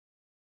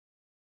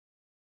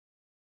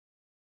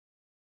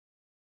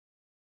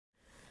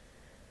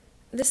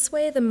This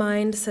way the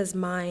mind says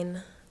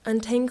mine,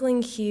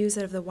 untangling hues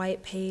out of the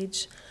white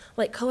page,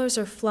 like colors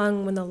are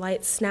flung when the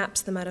light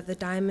snaps them out of the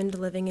diamond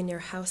living in your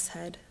house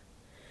head.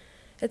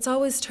 It's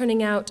always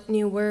turning out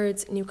new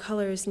words, new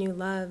colors, new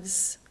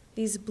loves.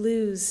 These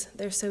blues,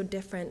 they're so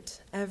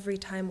different every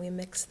time we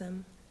mix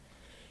them.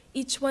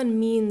 Each one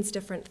means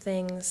different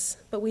things,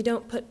 but we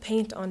don't put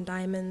paint on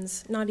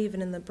diamonds, not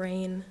even in the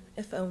brain,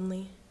 if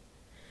only.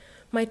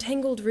 My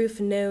tangled roof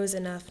knows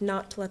enough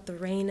not to let the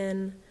rain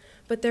in,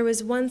 but there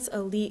was once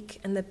a leak,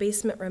 and the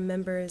basement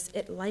remembers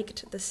it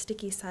liked the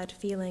sticky, sad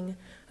feeling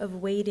of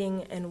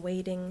waiting and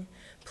waiting,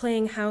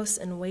 playing house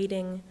and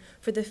waiting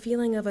for the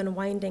feeling of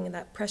unwinding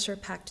that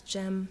pressure-packed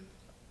gem.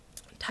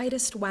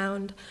 Tightest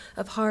wound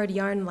of hard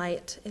yarn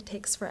light, it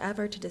takes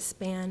forever to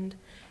disband,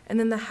 and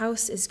then the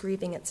house is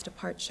grieving its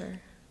departure.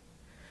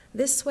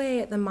 This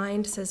way, the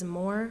mind says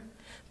more,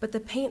 but the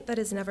paint that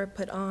is never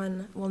put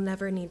on will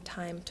never need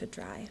time to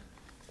dry.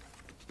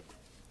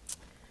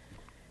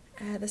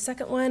 The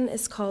second one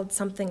is called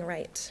Something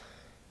Right.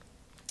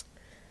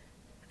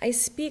 I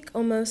speak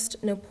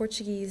almost no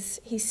Portuguese,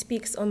 he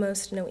speaks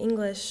almost no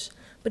English,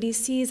 but he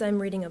sees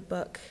I'm reading a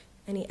book,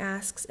 and he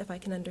asks if I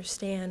can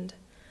understand.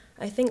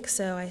 I think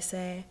so, I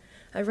say.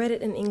 I read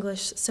it in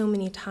English so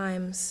many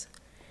times.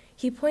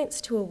 He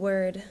points to a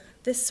word,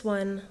 this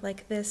one,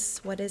 like this,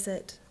 what is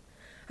it?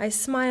 I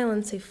smile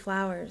and say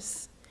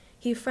flowers.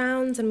 He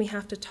frowns and we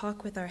have to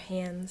talk with our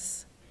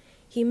hands.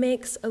 He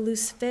makes a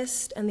loose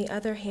fist and the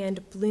other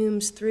hand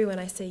blooms through and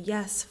I say,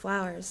 yes,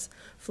 flowers.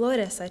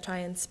 Flores, I try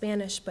in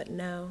Spanish, but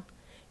no.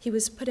 He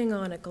was putting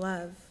on a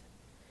glove.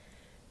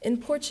 In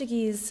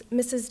Portuguese,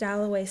 Mrs.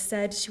 Dalloway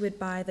said she would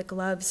buy the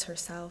gloves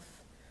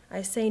herself.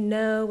 I say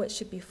no, it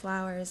should be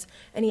flowers,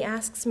 and he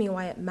asks me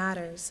why it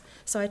matters,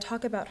 so I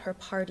talk about her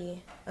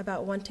party,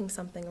 about wanting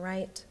something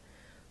right.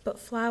 But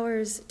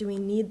flowers, do we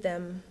need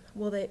them?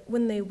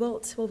 When they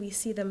wilt, will we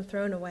see them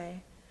thrown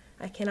away?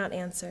 I cannot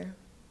answer.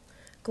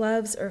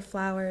 Gloves or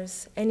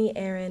flowers, any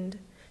errand,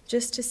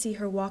 just to see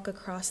her walk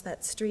across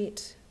that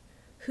street.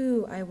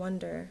 Who, I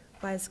wonder,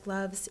 buys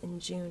gloves in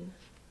June?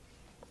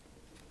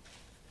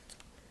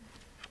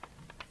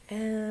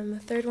 And the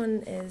third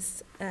one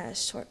is a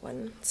short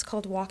one. It's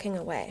called Walking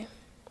Away.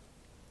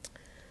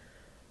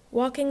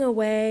 Walking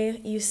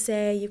away, you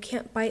say, you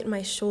can't bite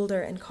my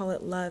shoulder and call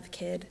it love,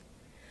 kid.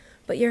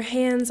 But your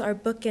hands are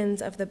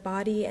bookends of the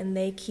body and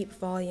they keep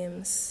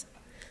volumes.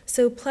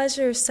 So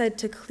pleasure said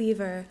to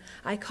cleaver,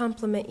 I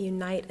compliment you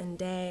night and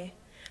day.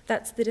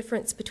 That's the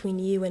difference between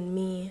you and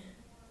me.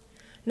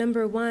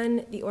 Number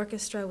one, the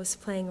orchestra was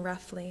playing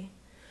roughly.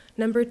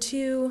 Number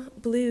two,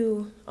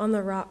 blue on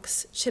the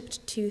rocks,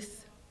 chipped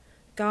tooth.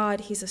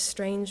 God, he's a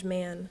strange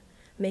man,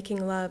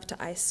 making love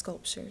to ice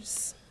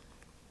sculptures.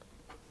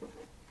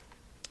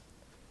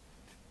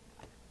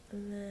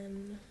 And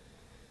then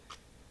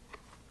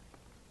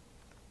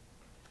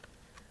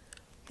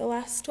the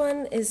last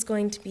one is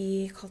going to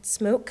be called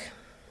Smoke,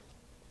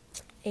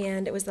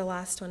 and it was the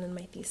last one in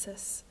my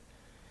thesis.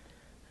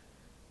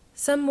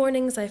 Some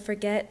mornings I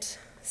forget,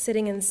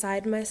 sitting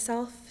inside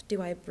myself,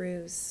 do I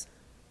bruise?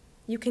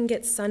 You can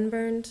get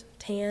sunburned,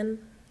 tan.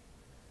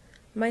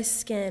 My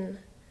skin,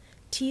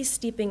 tea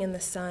steeping in the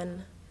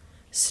sun,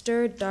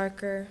 stirred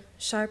darker,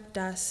 sharp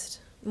dust,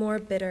 more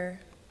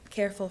bitter,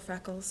 careful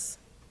freckles.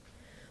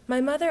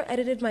 My mother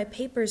edited my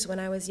papers when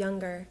I was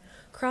younger,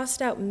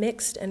 crossed out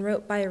mixed and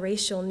wrote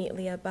biracial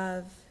neatly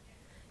above.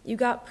 You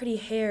got pretty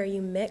hair,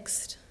 you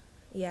mixed?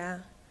 Yeah.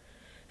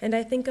 And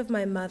I think of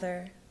my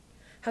mother,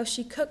 how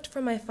she cooked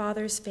for my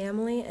father's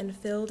family and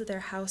filled their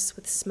house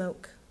with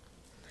smoke.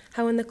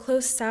 How in the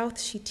close South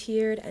she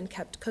teared and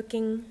kept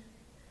cooking.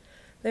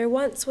 There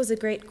once was a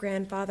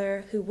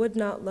great-grandfather who would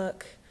not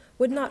look,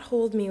 would not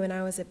hold me when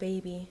I was a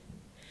baby.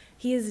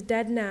 He is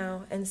dead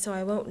now, and so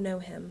I won't know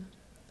him.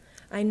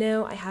 I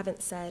know I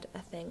haven't said a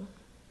thing.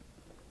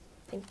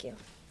 Thank you.